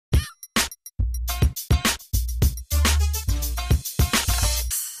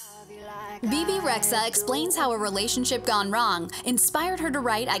Bebe Rexha explains how a relationship gone wrong inspired her to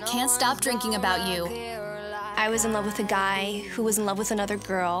write I Can't Stop Drinking About You. I was in love with a guy who was in love with another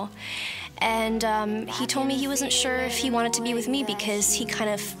girl, and he told me he wasn't sure if he wanted to be with me because he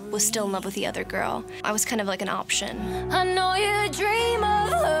kind of was still in love with the other girl. I was kind of like an option. I know you dream of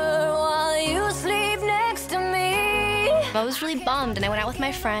her while you sleep next to me. I was really bummed, and I went out with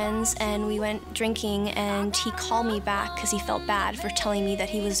my friends and we went drinking, and he called me back because he felt bad for telling me that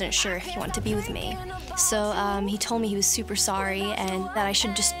he wasn't sure if he wanted to be with me. So he told me he was super sorry and that I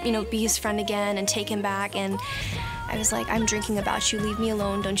should just, be his friend again and take him back. And I was like, I'm drinking about you, leave me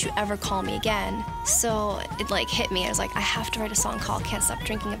alone, don't you ever call me again. So it hit me. I was like, I have to write a song called Can't Stop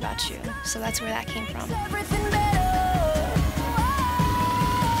Drinking About You. So that's where that came from.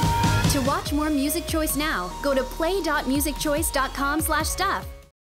 To watch more Music Choice now, go to play.musicchoice.com/stuff.